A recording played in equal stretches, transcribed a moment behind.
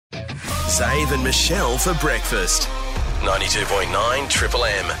Zave and Michelle for breakfast. 92.9 Triple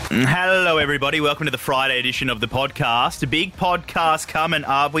M. Hello, everybody. Welcome to the Friday edition of the podcast. A big podcast coming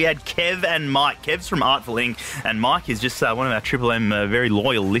up. We had Kev and Mike. Kev's from Artful Inc. and Mike is just one of our Triple M very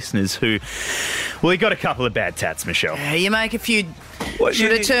loyal listeners who, well, he got a couple of bad tats, Michelle. You make a few...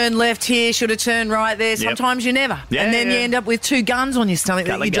 Should have turned left here, should have turned right there. Sometimes you never. Yeah, and then you end up with two guns on your stomach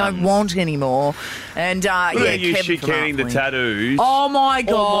that you don't want anymore. And, you Kevin getting the tattoos. Oh, my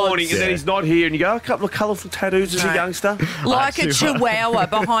God. All morning, and then he's not here, and you go, a couple of colourful tattoos as a youngster. Like a chihuahua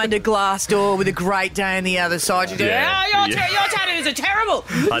behind a glass door with a Great Day on the other side. You do, your tattoos are terrible.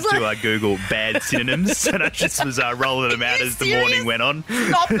 I do Google bad synonyms, and I just was rolling them out as the morning went on.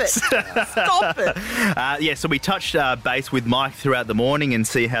 Stop it. Stop it. So we touched base with Mike throughout the morning and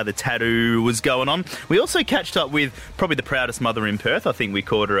see how the tattoo was going on. We also catched up with probably the proudest mother in Perth. I think we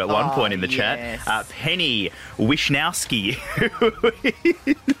caught her at one point in the chat. Penny Wishnowski, who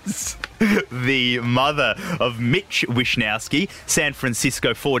is the mother of Mitch Wishnowski, San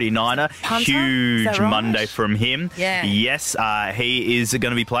Francisco 49er. Punter? Huge Is that right? Monday from him. Yeah. Yes, he is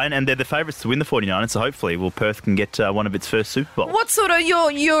going to be playing, and they're the favourites to win the 49ers, so hopefully Perth can get one of its first Super Bowl. What sort of,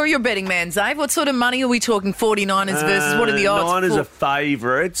 you're betting man, Zave? What sort of money are we talking? 49ers versus, what are the odds? Niners are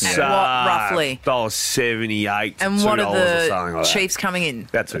favourites. And what, roughly? $78. And what are the like Chiefs coming in?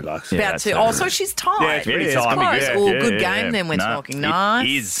 About $2. About two. Oh, so she's tight. Yeah, it's pretty It's tight. close. Yeah, Good game then we're talking. Nice.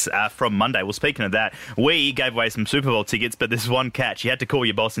 It is from Monday. Well, speaking of that, we gave away some Super Bowl tickets, but there's one catch. You had to call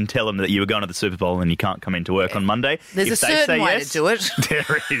your boss and tell him that you were going to the Super Bowl and you can't come into work on Monday. There's If a they certain say way yes, to do it.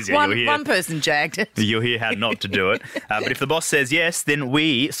 There is. Yeah, One person jagged it. You'll hear how not to do it. But if the boss says yes, then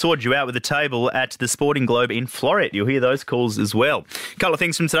we sort you out with a table at the Sporting Globe in Floret. You'll hear those calls as well. A couple of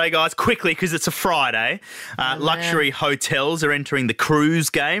things from today, guys, quickly, because it's a Friday. Luxury hotels are entering the cruise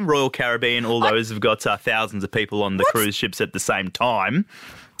game. Royal Caribbean, all those have got thousands of people on the cruise ships at the same time.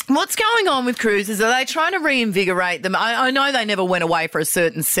 What's going on with cruises? Are they trying to reinvigorate them? I know they never went away for a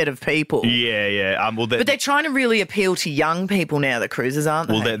certain set of people. Yeah. But they're trying to really appeal to young people now, the cruises, aren't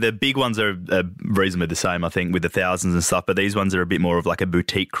they? Well, the big ones are reasonably the same, I think, with the thousands and stuff, but these ones are a bit more of like a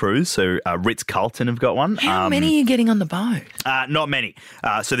boutique cruise. So Ritz-Carlton have got one. How many are you getting on the boat? Not many.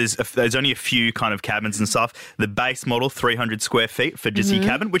 So there's only a few kind of cabins and stuff. The base model, 300 square feet for just your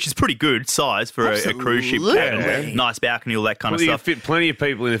cabin, which is pretty good size for a cruise ship cabin. Yeah. Nice balcony, all that kind of You stuff. fit plenty of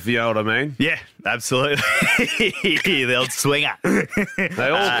people in, if you know what I mean. Yeah, absolutely. The old swinger. They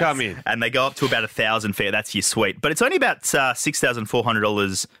all come in. And they go up to about 1,000 feet. That's your suite. But it's only about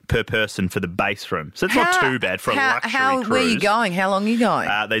 $6,400 per person for the base room. So it's not too bad for a luxury cruise. Where are you going? How long are you going?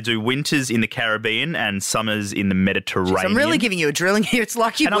 They do winters in the Caribbean and summers in the Mediterranean. I'm really giving you a drilling here. It's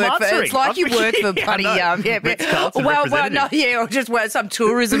like you And work I'm for. answering. It's like you work for bloody Ritz-Carlton or just some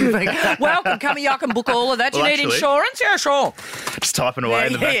tourism thing. Welcome, come here. I can book all of that. Well, You need insurance? Yeah, sure. Just typing away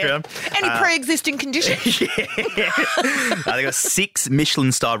in the background. Any pre-existing conditions? They got 6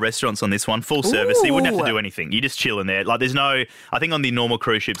 Michelin-star restaurants on this one, full service. So you wouldn't have to do anything. You just chill in there. Like, there's no... I think on the normal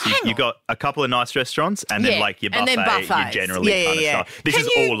cruise ships, you got a couple of nice restaurants and then, like, your buffet, your generally kind of stuff. This is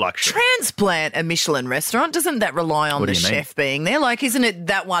all luxury. Transplant a Michelin restaurant? Doesn't that rely on the chef being there? Like, isn't it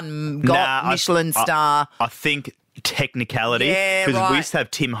that one got Michelin star? I think... technicality, because we used to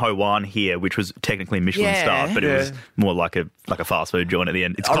have Tim Ho Wan here, which was technically Michelin star, but it was more like a fast food joint at the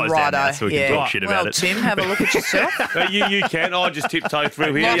end. It's closed down now, so we can talk shit about it. Tim, have a look at yourself. You can. I'll just tiptoe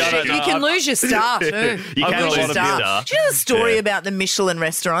through here. You can lose your star too. You can lose your star. Do you know the story about the Michelin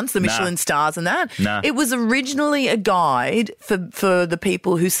restaurants, the Michelin stars and that? No. It was originally a guide for the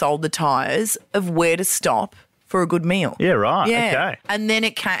people who sold the tyres of where to stop for a good meal. Yeah, right. Yeah. Okay. And then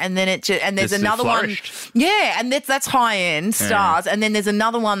it came, and there's This another one. flourished. Yeah, and that's high end stars. And then there's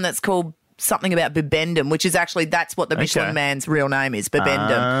another one that's called something about Bibendum, which is actually, that's what the Michelin man's real name is,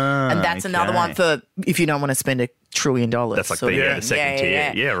 Bibendum. And that's another one for if you don't want to spend $1 trillion. That's like the second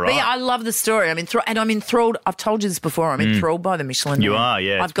tier. Yeah, right. But yeah, I love the story. I'm enthralled. I've told you this before. I'm enthralled by the Michelin. You man. are,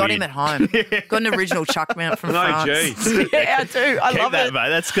 yeah. I've got him at home. Got an original chuck mount from France. Geez. Yeah, I do. I Keep love that, it. mate.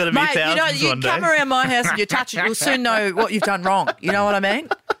 That's going to be thousands you one day. come around my house and you touch it, you'll soon know what you've done wrong. You know what I mean?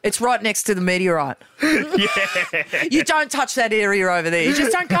 It's right next to the meteorite. You don't touch that area over there. You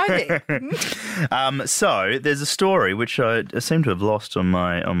just don't go there. So there's a story which I seem to have lost on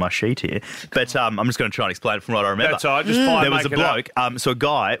my sheet here, but I'm just going to try and explain it from what I remember. That's all right. Just fire, there was a make it bloke. So a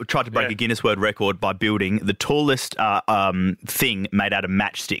guy tried to break a Guinness World Record by building the tallest thing made out of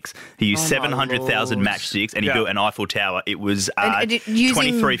matchsticks. He used 700,000 matchsticks and he built an Eiffel Tower. It was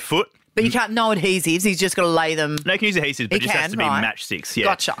 23 foot. But you can't, no adhesives. He's just got to lay them. No, you can use adhesives, but it just has to be matchsticks. Yeah,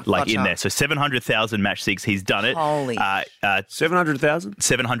 Gotcha. in there. So 700,000 matchsticks. He's done it. Holy. 700,000?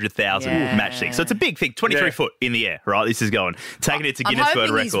 700,000 matchsticks. So it's a big thing. 23 foot in the air, right? This is going. Taking it to Guinness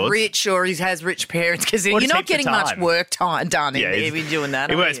World Records. He's rich or he has rich parents because you're not getting much work done done if you're doing that.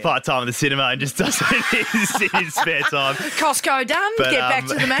 He works part-time at the cinema and just does it in his spare time. Costco done. But, get back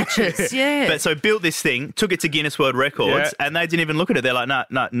to the matches. Yeah. But so built this thing, took it to Guinness World Records, and they didn't even look at it. They're like, no,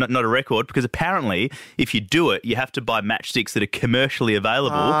 not a record, because apparently if you do it, you have to buy matchsticks that are commercially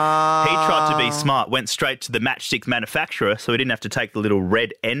available. He tried to be smart, went straight to the matchstick manufacturer, so he didn't have to take the little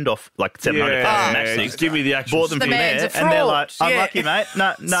red end off, like 700,000 matchsticks. Just give me the actual. Bought them from there, and they're like, unlucky, mate.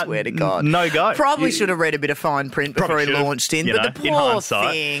 No, swear to God. No go. Probably should have read a bit of fine print before he launched in, but the poor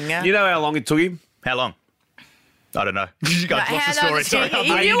thing. You know how long it took him? How long? I don't know. You guys watched the story. Sorry.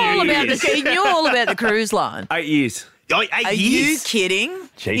 He knew all about the cruise line. 8 years. Oh, 8 years? Are you kidding?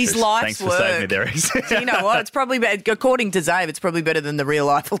 Jesus. His life's Thanks for saving me there. Do you know what? It's probably according to Zave, it's probably better than the real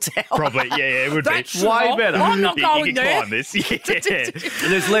Eiffel Tower. Probably, yeah, it would That's be. way better. I'm not going you there. can climb this. Yeah.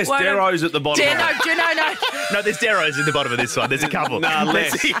 And there's less Deros at the bottom. No. There's Deros at the bottom of this one. There's a couple.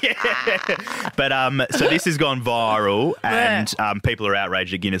 Less. But so this has gone viral, and people are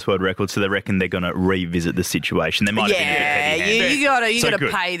outraged at Guinness World Records, so they reckon they're going to revisit the situation. They might have been a bit heavy-handed. You got to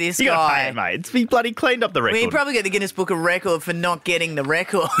pay this guy. You got to pay it, mate. It's bloody cleaned up the record. Well, you probably get the Guinness Book of Record for not getting the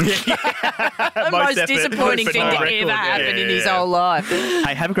record. The most disappointing thing to ever happen in his whole life.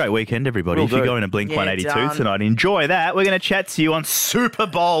 Hey, have a great weekend, everybody. If you're going to Blink 182 tonight, enjoy that. We're going to chat to you on Super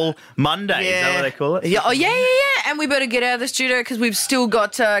Bowl Monday. Is that what they call it? Yeah. And we better get out of the studio because we've still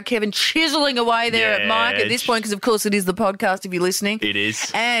got Kevin chiseling away there at Mike at this point because, of course, it is the podcast if you're listening. It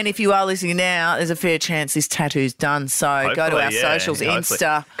is. And if you are listening now, there's a fair chance this tattoo's done. So hopefully, go to our socials,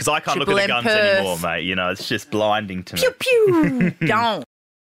 Insta. Because I can't look at the guns anymore, mate. You know, it's just blinding to me. Pew, pew. Don't.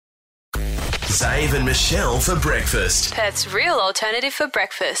 Zave and Michelle for breakfast. Perth's real alternative for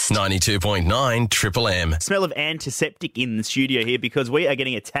breakfast. 92.9 Triple M. Smell of antiseptic in the studio here because we are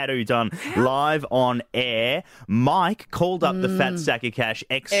getting a tattoo done live on air. Mike called up the fat stack of cash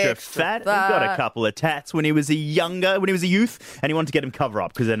extra fat. He got a couple of tats when he was a youth, and he wanted to get them cover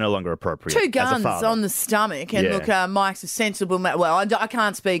up because they're no longer appropriate. 2 guns on the stomach, and look, Mike's a sensible man. Well, I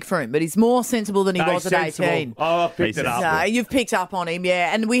can't speak for him, but he's more sensible than he was at 18. Oh, I picked it up. You've picked up on him,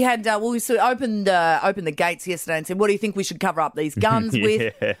 yeah. And we had we opened the gates yesterday and said, what do you think we should cover up these guns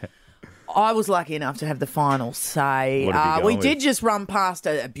with? I was lucky enough to have the final say. We did just run past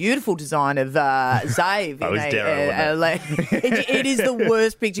a beautiful design of Zave. It is the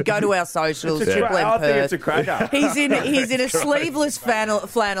worst picture. Go to our socials. Triple M I Perth. think it's a cracker. He's in a sleeveless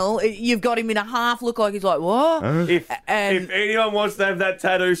flannel. You've got him in a half look like he's like, what? If anyone wants to have that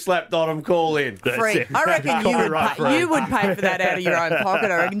tattoo slapped on him, call in. Free. I reckon you would pay for that out of your own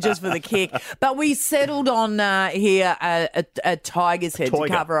pocket, I reckon, just for the kick. But we settled on here a tiger's head to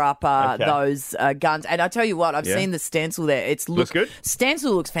cover up those guns. And I tell you what, I've seen the stencil there. Looks good.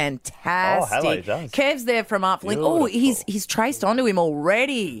 Stencil looks fantastic. Oh, hello, it does. Kev's there from Uplink. Oh, he's traced onto him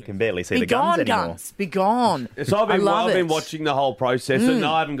already. You can barely see the guns anymore. Be gone. So I've been watching the whole process, and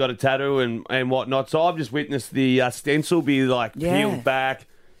I haven't got a tattoo and whatnot. So I've just witnessed the stencil be peeled back.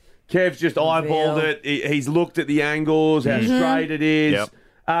 Kev's just eyeballed it. He's looked at the angles, how straight it is. Yep.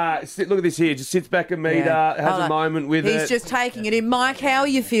 Look at this here. Just sits back a metre, has a moment with it. He's just taking it in. Mike, how are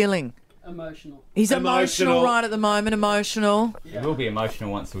you feeling? Emotional. He's emotional right at the moment. Emotional. He will be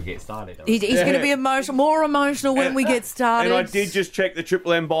emotional once we get started. He's going to be more emotional when we get started. And I did just check the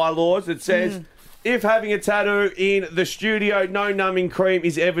Triple M bylaws. It says if having a tattoo in the studio, no numbing cream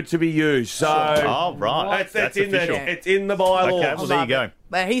is ever to be used. So, right. That's in there. It's in the bylaws. Okay, well, there you go.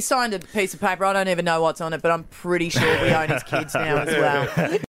 Well, he signed a piece of paper. I don't even know what's on it, but I'm pretty sure we own his kids now as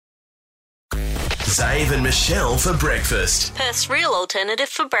well. Zave and Michelle for breakfast. Perth's real alternative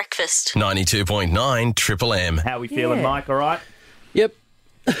for breakfast. 92.9 Triple M. How are we feeling, Mike? All right? Yep.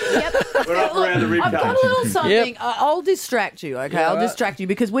 We're up around the rib I've got a little something. Yep. I'll distract you, okay? I'll distract you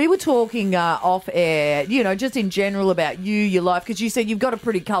because we were talking off air, just in general about you, your life, because you said you've got a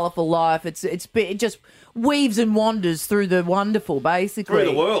pretty colourful life. It just weaves and wanders through the wonderful, basically.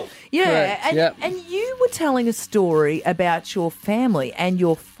 Through the world. Yeah. And you were telling a story about your family and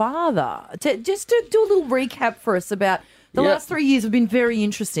your father. Just to do a little recap for us about the last 3 years have been very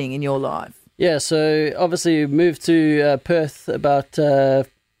interesting in your life. Yeah, so obviously we moved to Perth about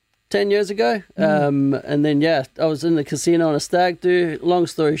 10 years ago. And then, I was in the casino on a stag do. Long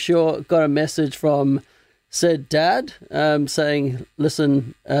story short, got a message from said dad saying,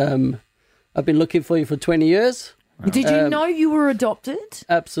 listen, I've been looking for you for 20 years. Did you know you were adopted?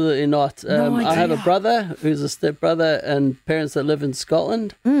 Absolutely not. No I have a idea. brother who's a stepbrother and parents that live in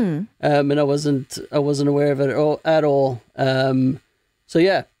Scotland. And I wasn't aware of it at all. So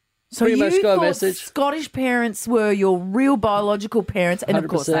yeah, So pretty you much got a thought message. Scottish parents were your real biological parents, and of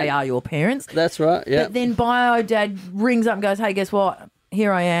course 100%. they are your parents. That's right. Yeah. But then bio dad rings up and goes, "Hey, guess what?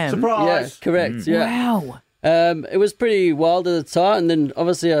 Here I am." Yeah, Surprise. correct. Yeah. Wow. It was pretty wild at the time, and then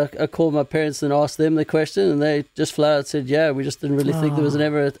obviously I called my parents and asked them the question, and they just flat out said, "Yeah, we just didn't really think there was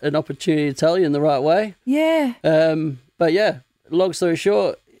ever an opportunity to tell you in the right way." Yeah. But yeah, long story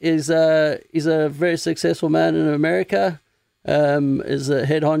short, he's a very successful man in America. Is a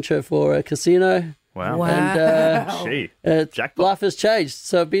head honcho for a casino. Wow. Wow. And Gee. Jackpot. life has changed.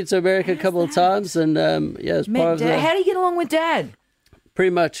 So I've been to America a couple of times, and it's Met part of Dad. the, How do you get along with Dad?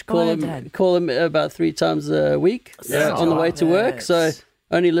 pretty much Bio Dad. call him about 3 times a week on the way to work. So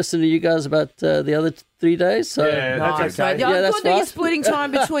only listen to you guys about the other 3 days. So Yeah, that's okay. Yeah, Yeah, that's good that you're fine. splitting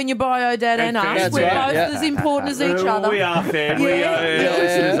time between your bio dad and us. That's We're right, both yeah. as important as each other. We are family. Yeah.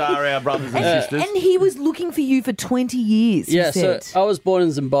 Listeners are our brothers and sisters. And he was looking for you for 20 years, Yeah, you so said. I was born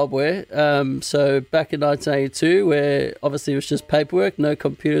in Zimbabwe. So back in 1982, where obviously it was just paperwork, no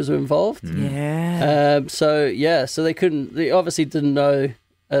computers were involved. Yeah. So they obviously didn't know.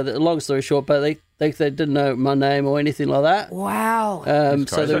 Long story short, but they didn't know my name or anything like that. Wow.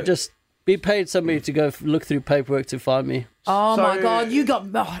 So they would just be paid somebody to go look through paperwork to find me. Oh, So my God. You got...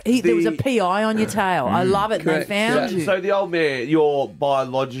 there was a PI on your tail. I love it. Correct. They found you. So the old man, your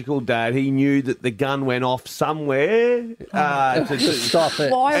biological dad, he knew that the gun went off somewhere. Stop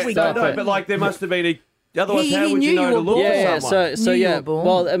it. Why have we Stop got it. But like there must have been otherwise He how would knew you know you to were look born. for Yeah, someone? so Knew you yeah. were born.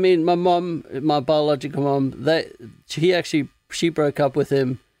 Well, I mean, my biological mom, she broke up with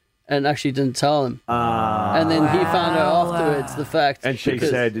him and actually didn't tell him. And then he found out afterwards the fact. And she because-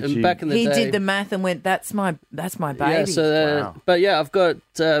 said that and she- back in the He day, did the math and went, that's my baby. Yeah, so but yeah, I've got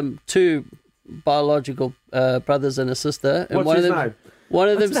 2 biological brothers and a sister, and What's his name? One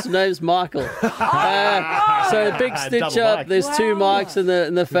of them's name's Michael. So a big stitch Double up. Mike. There's 2 Mikes in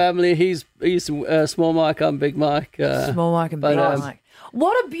the family. He's small Mike. I'm big Mike. Small Mike and but, big Mike.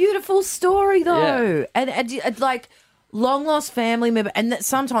 What a beautiful story, though. Yeah. And like long lost family member, and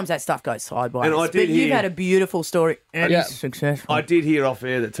sometimes that stuff goes sideways. And I but did you've hear- had a beautiful story and Yeah. he's successful. I did hear off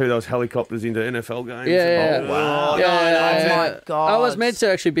air that too there was helicopters into NFL games. Yeah, yeah. Oh, wow. Yeah, Oh, my God. I was meant to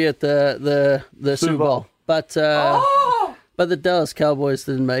actually be at the Super Bowl, but the Dallas Cowboys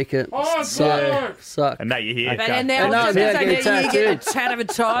didn't make it. Oh, suck. And now you're here. And now, And now I'm here getting you get tattooed. a tat of a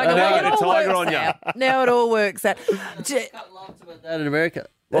tiger. And now Well, I got a tiger on ya. Now it all works out. That in America.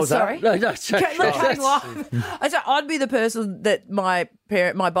 What was that? Sorry? No, I'd be the person that my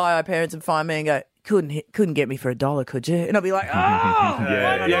bio parents would find me and go, couldn't get me for $1, could you? And I'd be like, oh,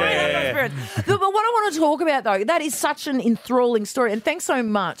 Yeah. But what I want to talk about, though, that is such an enthralling story. And thanks so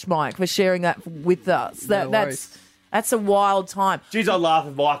much, Mike, for sharing that with us. That's a wild time. Jeez, I'd laugh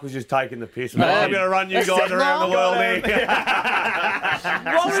if Mike was just taking the piss. I'm going to run you guys around the world here.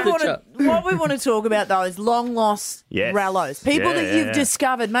 What we want to talk about, though, is long lost Yes. rellos. People that you've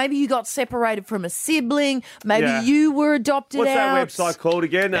discovered. Maybe you got separated from a sibling. Maybe you were adopted What's out. that website called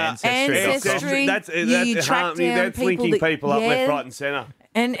again? Ancestry. That's You track down that's people linking that- people up yeah. left, right, and centre.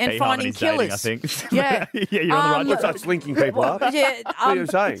 And Hey, finding Harmony's dating, killers. I think. Yeah. Yeah, you're on the right What's track. that linking people up? Yeah, What are you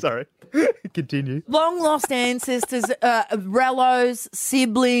saying? Sorry. Continue. long lost ancestors, rellos,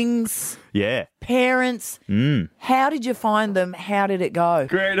 siblings, Yeah. parents. How did you find them? How did it go?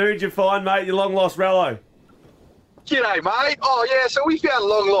 Grant, who'd you find, mate? Your long lost rello. G'day, mate. Oh, yeah, so we found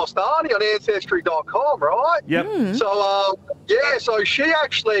Long Lost Auntie on Ancestry.com, right? Yep. So she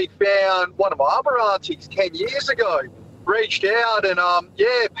actually found one of my other aunties 10 years ago, reached out and,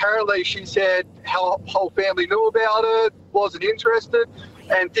 apparently she said her whole family knew about it, wasn't interested,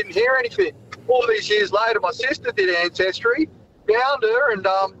 and didn't hear anything. All these years later, my sister did Ancestry, found her, and,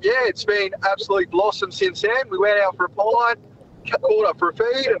 it's been absolutely blossomed since then. We went out for a pint, caught up for a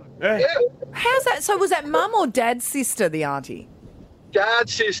feed, and, How's that? So was that mum or dad's sister, the auntie?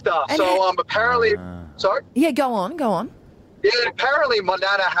 dad's sister. And So, apparently, sorry? Yeah, go on. Yeah, apparently my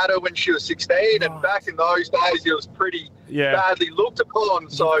nana had her when she was 16, and back in those days it was pretty badly looked upon.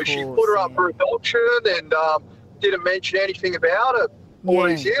 So she put her up for adoption and didn't mention anything about it all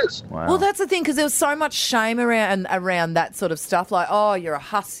these years. Wow. Well, that's the thing, because there was so much shame around that sort of stuff, like, oh, you're a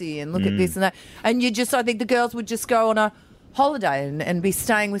hussy and look at this and that. And I think the girls would just go on a holiday and be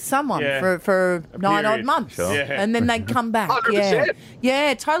staying with someone for 9 odd months. Sure. Yeah. And then they'd come back. 100%.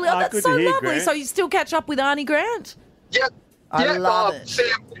 Yeah, totally. Oh, Oh, that's good so to hear, lovely. Grant. So you still catch up with Auntie Grant? Yep. I love it.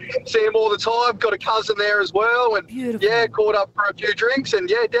 See him all the time. Got a cousin there as well. And Beautiful. yeah, caught up for a few drinks. And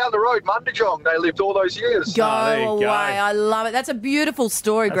yeah, down the road, Mundijong, they lived all those years. Go there you away. go. I love it. That's a beautiful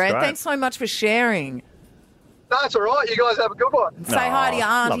story, Grant. great. Thanks so much for sharing. That's all right. You guys have a good one. Say hi to your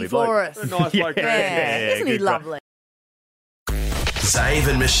auntie lovely for bloke. us. A nice bloke. Yeah. Isn't he good crack. lovely? Zave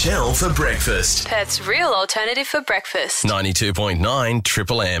and Michelle for breakfast. Perth's real alternative for breakfast. 92.9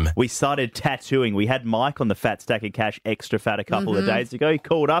 Triple M. We started tattooing. We had Mike on the Fat Stack of Cash Extra Fat a couple of days ago. He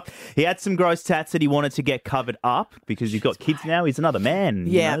called up. He had some gross tats that he wanted to get covered up because you've got kids now. He's another man.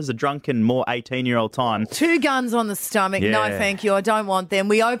 Yeah. You know, there's a drunken, more 18-year-old time. 2 guns on the stomach. Yeah. No, thank you. I don't want them.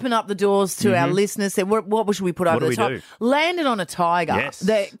 We open up the doors to our listeners. Said, what should we put over do the we top? do? Landed on a tiger. Yes.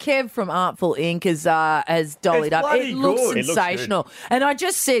 The Kev from Artful Inc. has dollied It's up. bloody It looks good. It looks sensational. And I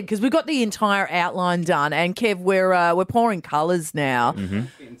just said, because we've got the entire outline done, and Kev, we're pouring colours now.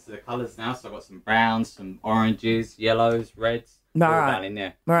 Into the colours now, so I've got some browns, some oranges, yellows, reds, all Right. down in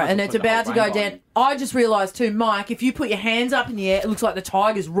there. Right, Might and as well it's put the about to whole go rainbow down. in. I just realised too, Mike, if you put your hands up in the air, it looks like the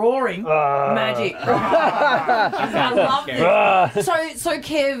tiger's roaring. Magic. I love this. So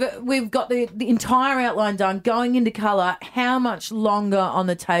Kev, we've got the entire outline done, going into colour. How much longer on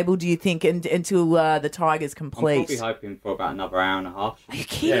the table do you think until the tiger's I'm complete? probably hoping for about another hour and a half. Are you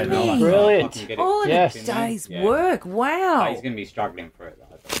kidding me? no, Brilliant. I can get it All in Yes. a day's Yeah. work. But Wow. he's going to be struggling for it, though.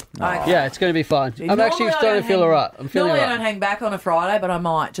 Okay. Yeah, it's going to be fun. I'm Normally actually I starting don't to feel hang- all right. I'm feeling all Normally I don't right. hang back on a Friday, but I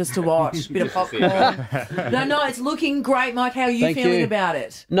might just to watch. Bit of popcorn. No, it's looking great, Mike. How are you Thank feeling you. about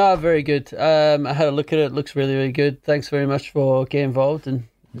it? No, very good. I had a look at it. It looks really, really good. Thanks very much for getting involved, and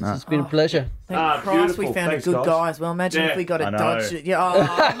it's been a pleasure. Thank Christ beautiful. we found Thanks, a good guys. guy as well. Imagine Yeah. if we got I a know. dodge.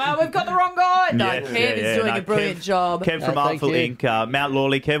 Yeah, man, we've got the wrong guy. No, Yes, Kev is doing no, a brilliant Kev- job. Kev from thank Artful you. Inc. Mount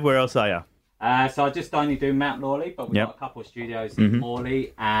Lawley. Kev, where else are you? So I just only do Mount Lawley, but we've Yep. got a couple of studios in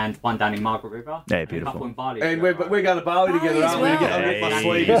Morley and one down in Margaret River. Yeah, and beautiful. a couple in Bali. And we're going to Bali together, Bali as aren't we? well. I'll get my Hey.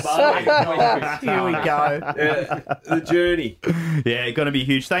 sleeve in Bali. Here we go. Yeah, the journey. Yeah, going to be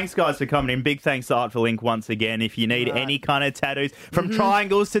huge. Thanks, guys, for coming in. Big thanks to Artful Inc. once again. If you need any kind of tattoos, from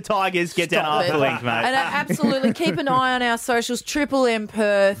triangles to tigers, get down Stop it. Artful Inc., mate. And absolutely keep an eye on our socials. Triple M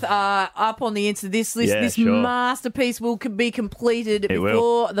Perth up on the Insta. This Yeah, sure. masterpiece will be completed It will.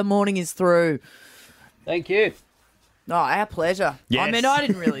 before the morning is through. Thank you. Oh, our pleasure. Yes. I mean, I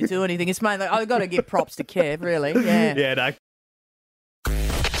didn't really do anything. It's mainly I've got to give props to Kev, really. Yeah. Yeah, no.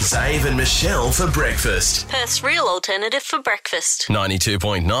 Zave and Michelle for breakfast. Perth's real alternative for breakfast.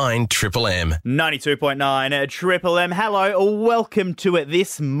 92.9 Triple M. 92.9 Triple M. Hello, welcome to it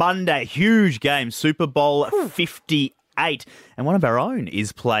this Monday. Huge game, Super Bowl 58. And one of our own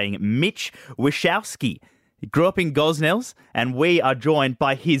is playing Mitch Wishnowski. He grew up in Gosnells, and we are joined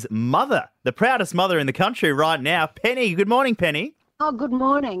by his mother, the proudest mother in the country right now, Penny. Good morning, Penny. Oh, good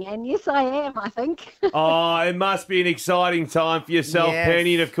morning. And yes, I am, I think. Oh, it must be an exciting time for yourself, Yes.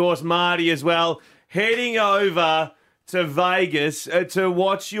 Penny, and of course Marty as well. Heading over to Vegas to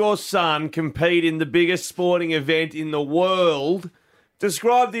watch your son compete in the biggest sporting event in the world.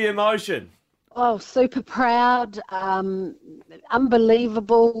 Describe the emotion. Oh, super proud,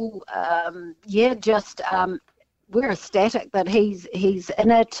 unbelievable. We're ecstatic that he's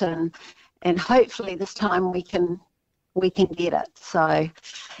in it, and hopefully this time we can get it. So,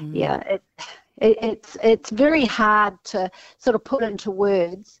 yeah, it's very hard to sort of put into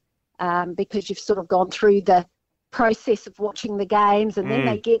words because you've sort of gone through the process of watching the games and then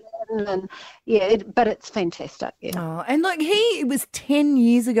they get in, and but it's fantastic. Yeah. Oh, and look, it was 10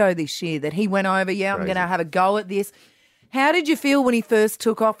 years ago this year that he went over, I'm going to have a go at this. How did you feel when he first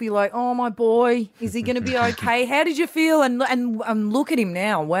took off? You're like, oh, my boy, is he going to be okay? How did you feel? And look at him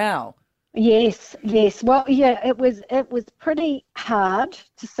now. Wow. Yes. Well, yeah, it was pretty hard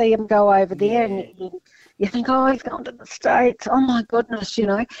to see him go over there, and you think, oh, he's gone to the States. Oh my goodness,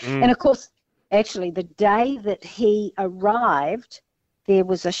 And of course, actually, the day that he arrived, there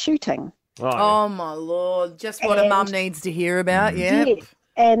was a shooting. Oh, my Lord. Just what a mum needs to hear about, yeah. Yes.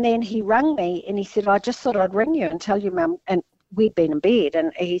 And then he rang me and he said, I just thought I'd ring you and tell you, Mum, and we'd been in bed,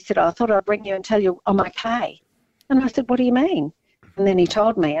 and he said, I thought I'd ring you and tell you I'm okay. And I said, what do you mean? And then he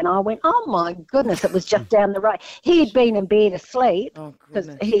told me, and I went, oh, my goodness, it was just down the road. He had been in bed asleep because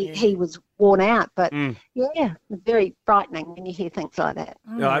he was worn out. But, very frightening when you hear things like that.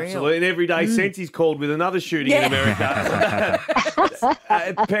 No, absolutely. And every day since he's called with another shooting in America.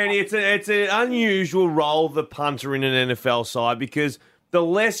 Penny, it's an unusual role, the punter in an NFL side, because the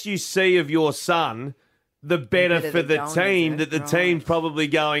less you see of your son, the better for the going, team, is that it? the team's probably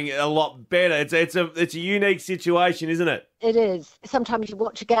going a lot better. It's a unique situation, isn't it? It is. Sometimes you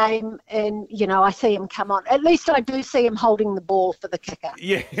watch a game and, I see him come on. At least I do see him holding the ball for the kicker.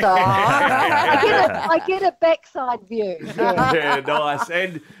 Yeah. So I get a backside view. Yeah. Yeah, nice.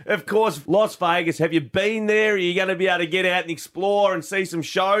 And, of course, Las Vegas, have you been there? Are you going to be able to get out and explore and see some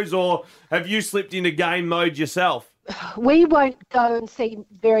shows, or have you slipped into game mode yourself? We won't go and see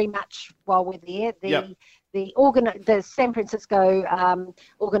very much while we're there. The San Francisco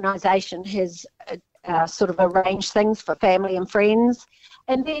organisation has sort of arranged things for family and friends,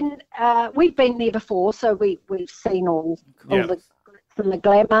 and then we've been there before, so we've seen all the glitz and the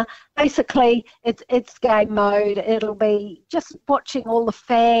glamour. Basically, it's game mode. It'll be just watching all the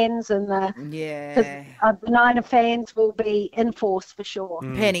fans and the Niner fans will be in force for sure.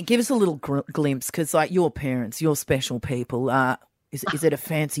 Penny, give us a little glimpse, because like your parents, your special people, is it a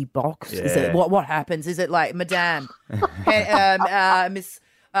fancy box? Yeah. Is it what happens? Is it like, Madame, Miss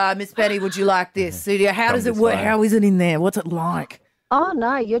Penny, would you like this? How does it work? How is it in there? What's it like? Oh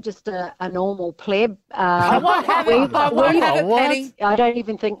no, you're just a normal pleb. I won't have it, Penny. I don't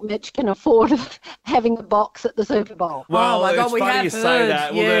even think Mitch can afford having a box at the Super Bowl. Well, oh my God, it's we funny have you say heard,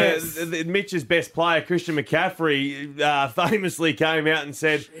 that. yes. Well, Mitch's best player, Christian McCaffrey, famously came out and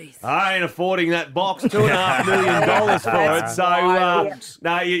said, I ain't affording that box, $2.5 million for it. So,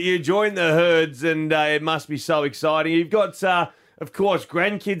 you join the herds, and it must be so exciting. You've got... of course,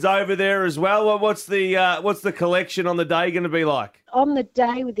 grandkids over there as well. Well, what's the collection on the day going to be like? On the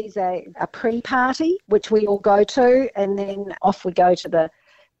day, there's a pre-party, which we all go to, and then off we go to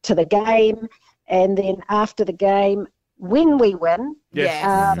the game. And then after the game, when we win, it's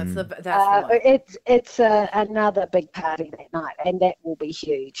another big party that night, and that will be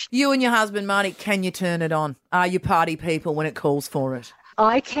huge. You and your husband, Marty, can you turn it on? Are you party people when it calls for it?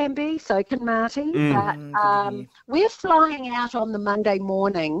 I can be, so can Marty. But we're flying out on the Monday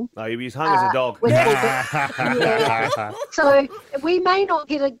morning. Oh, you'll be as hung as a dog. So we may not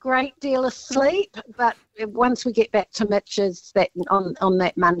get a great deal of sleep, but once we get back to Mitch's on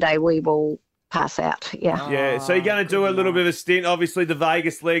that Monday, we will pass out. Yeah. So you're going to do a little bit of a stint. Obviously, the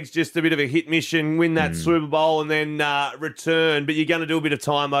Vegas leg's just a bit of a hit mission, win that Super Bowl, and then return. But you're going to do a bit of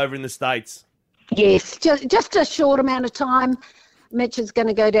time over in the States. Yes, just a short amount of time. Mitch is going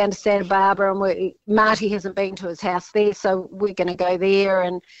to go down to Santa Barbara, and Marty hasn't been to his house there, so we're going to go there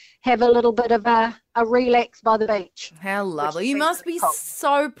and have a little bit of a relax by the beach. How lovely. You must be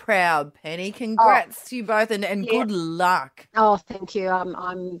so proud, Penny. Congrats to you both, and good luck. Oh, thank you.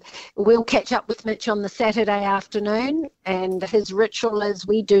 We'll catch up with Mitch on the Saturday afternoon, and his ritual is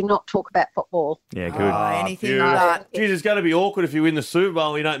we do not talk about football. Yeah, good. Anything but. Geez, it's going to be awkward if you win the Super Bowl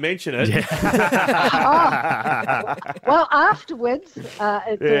and you don't mention it. Well, afterwards, it's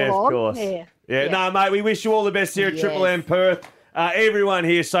all on. Of course. Yeah. No, mate, we wish you all the best here at Triple M Perth. Everyone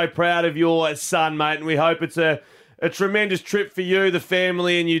here is so proud of your son, mate, and we hope it's a tremendous trip for you, the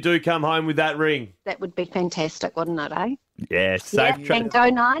family, and you do come home with that ring. That would be fantastic, wouldn't it, eh? Yeah, safe trip. And go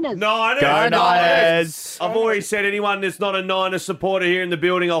Niners. Go Niners. I've already said anyone that's not a Niners supporter here in the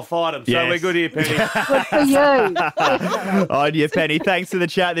building, I'll fight them. So we're good here, Penny. Good for you. On you, Penny. Thanks for the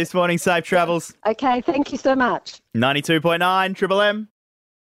chat this morning. Safe travels. Okay, thank you so much. 92.9 Triple M.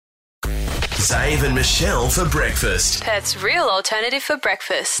 Zave and Michelle for breakfast. Perth's real alternative for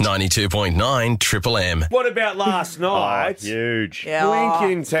breakfast. 92.9 Triple M. What about last night? Huge. Blink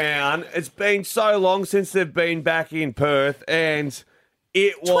in town. It's been so long since they've been back in Perth, and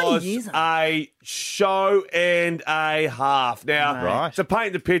it was a show and a half. Now, to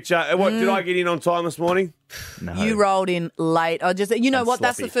paint the picture, did I get in on time this morning? No. You rolled in late.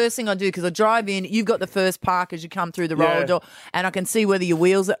 That's the first thing I do, because I drive in. You've got the first park as you come through the roller door, and I can see whether your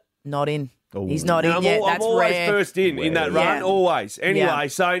wheels are not in. Ooh. He's not in yet. That's I'm always rare. first in that run, always. Anyway,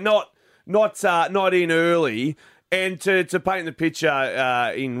 so not in early. And to paint the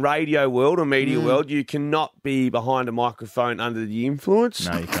picture in radio world or media world, you cannot be behind a microphone under the influence.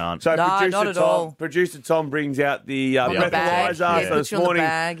 No, you can't. So not at all. Producer Tom brings out the bag. breathalyzer. So this morning,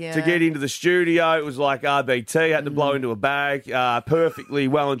 to get into the studio, it was like RBT, had to blow into a bag, perfectly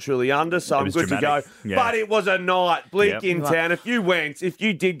well and truly under, so I'm good dramatic. to go. Yeah. But it was a night. Blink in town. If you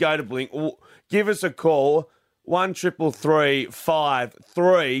did go to Blink, give us a call.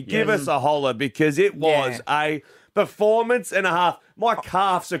 1-333-5-3. Give us a holler, because it was a performance and a half. My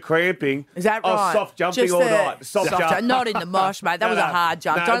calves are cramping. Is that right? I was soft jumping all night. Soft jump. Not in the mosh, mate. That was a hard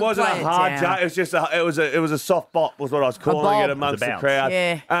jump. No, Don't it wasn't play a hard down. jump. It was just it was a soft bop was what I was calling it amongst the crowd.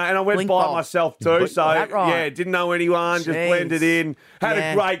 Yeah. And I went Blink by bop. myself too. So right? didn't know anyone. Just blended in. Had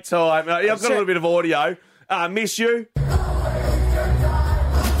a great time. I've got a little bit of audio. Miss you.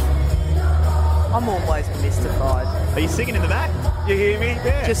 I'm always mystified. Are you singing in the back? You hear me?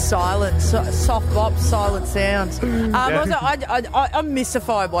 Yeah. Just silence, soft bops, silent sounds. Also, I'm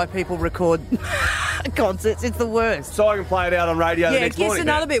mystified why people record concerts. It's the worst. So I can play it out on radio the next morning. Yeah, guess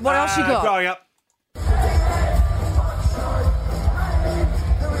another bit. What else you got? Growing up.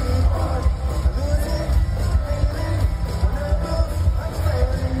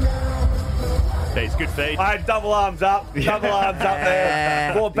 It's good feed. I had double arms up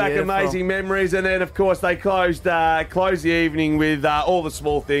there. Brought back beautiful. amazing memories, and then of course they closed the evening with all the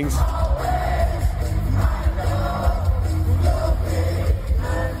small things.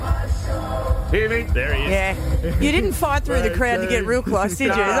 Hear me? There he is. Yeah. You didn't fight through the crowd to get real close, did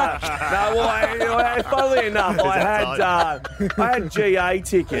you? No, well, funnily enough, I had GA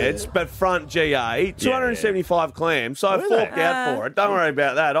tickets, but front GA, 275 clams, so I forked out for it. Don't worry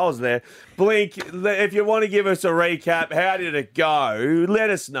about that. I was there. Blink, if you want to give us a recap, how did it go? Let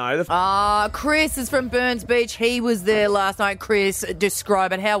us know. Chris is from Burns Beach. He was there last night. Chris,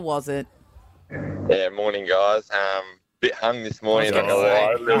 describe it. How was it? Yeah, morning, guys. Bit hung this morning. Not gonna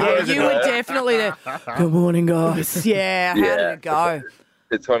lie. Yeah, you were definitely there. Good morning, guys. Yeah, how did it go?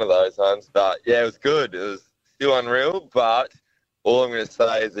 It's one of those ones, but yeah, it was good. It was still unreal, but all I'm going to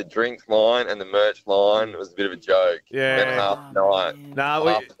say is the drinks line and the merch line was a bit of a joke. Yeah. Spent half the night. Half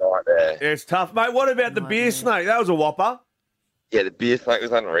the night there. It's tough, mate. What about the beer snake? That was a whopper. Yeah, the beer snake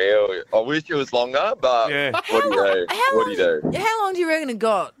was unreal. I wish it was longer, but what do you do? How long do you reckon it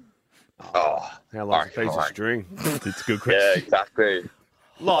got? Oh, how long's a piece of string? It's a good question. Yeah, exactly. It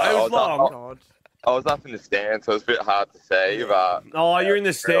was long. I was up in the stands, so it was a bit hard to see, but... Oh, you're in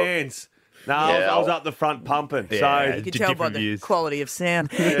the stands. No, I was up the front pumping. Yeah, so you can tell by the quality of sound.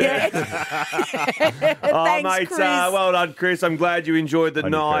 Oh, Thanks, mate, Chris. well done, Chris. I'm glad you enjoyed the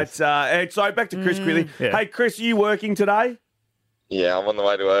night. So back to Chris quickly. Yeah. Hey, Chris, are you working today? Yeah, I'm on the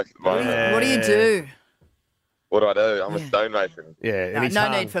way to work at the moment. What do you do? What do I do? I'm a stonemason. Yeah, No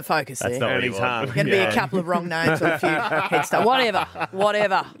need for focus That's there. not what he he's wants. hung. Going to be a couple of wrong names or a few head stuff. Whatever.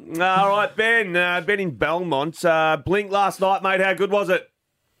 All right, Ben. Ben in Belmont. Blink last night, mate. How good was it?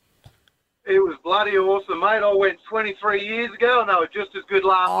 It was bloody awesome, mate. I went 23 years ago, and they were just as good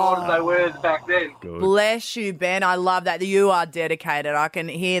last night as they were back then. Good. Bless you, Ben. I love that. You are dedicated. I can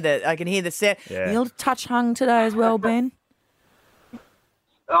hear the set. Yeah. You're touch hung today as well, Ben.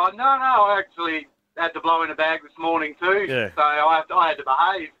 No, I actually had to blow in a bag this morning too, so I had to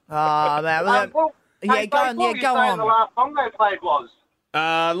behave. Oh, man. Go on. The last song they played was?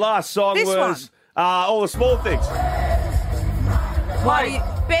 Last song This was All the Small Things.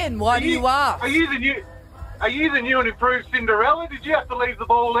 Why do you ask? Are you the new and improved Cinderella? Did you have to leave the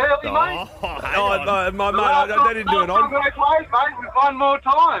ball early, mate? They didn't do an encore. They played, mate, with one more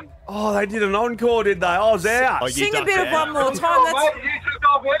time. Oh, they did an encore, did they? I was out. Sing a bit of one more time. Oh, mate, you took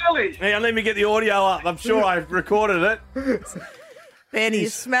off early. Hang on, let me get the audio up. I'm sure I recorded it. Ben, you're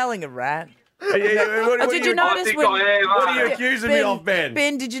smelling a rat. Did you notice when? What are you accusing me of, Ben?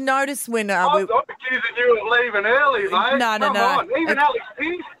 Ben, did you notice when? I'm accusing you of leaving early, mate. No. Come on.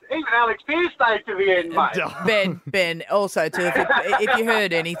 Even Alex Pierce stayed to the end, mate. Ben. Also, too, if you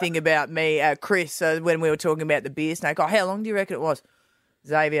heard anything about me, Chris, when we were talking about the beer snake, how long do you reckon it was?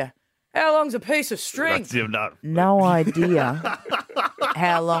 Xavier, how long's a piece of string? No idea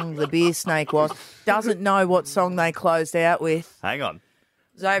how long the beer snake was. Doesn't know what song they closed out with. Hang on.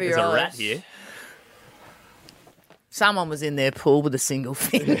 Xavier, there's a rat here. Someone was in their pool with a single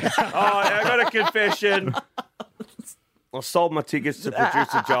finger. I got a confession. I sold my tickets to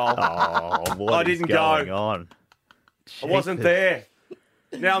producer Joel. Oh, what I didn't is going go. on? I wasn't there.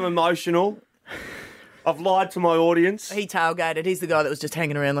 Now I'm emotional. I've lied to my audience. He tailgated. He's the guy that was just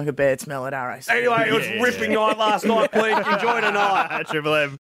hanging around like a bad smell at RAC. Anyway, it was ripping night last night, Blink. Enjoy tonight. Triple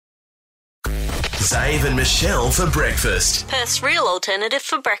M. Zave and Michelle for breakfast. Perth's real alternative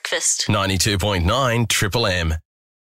for breakfast. 92.9 Triple M.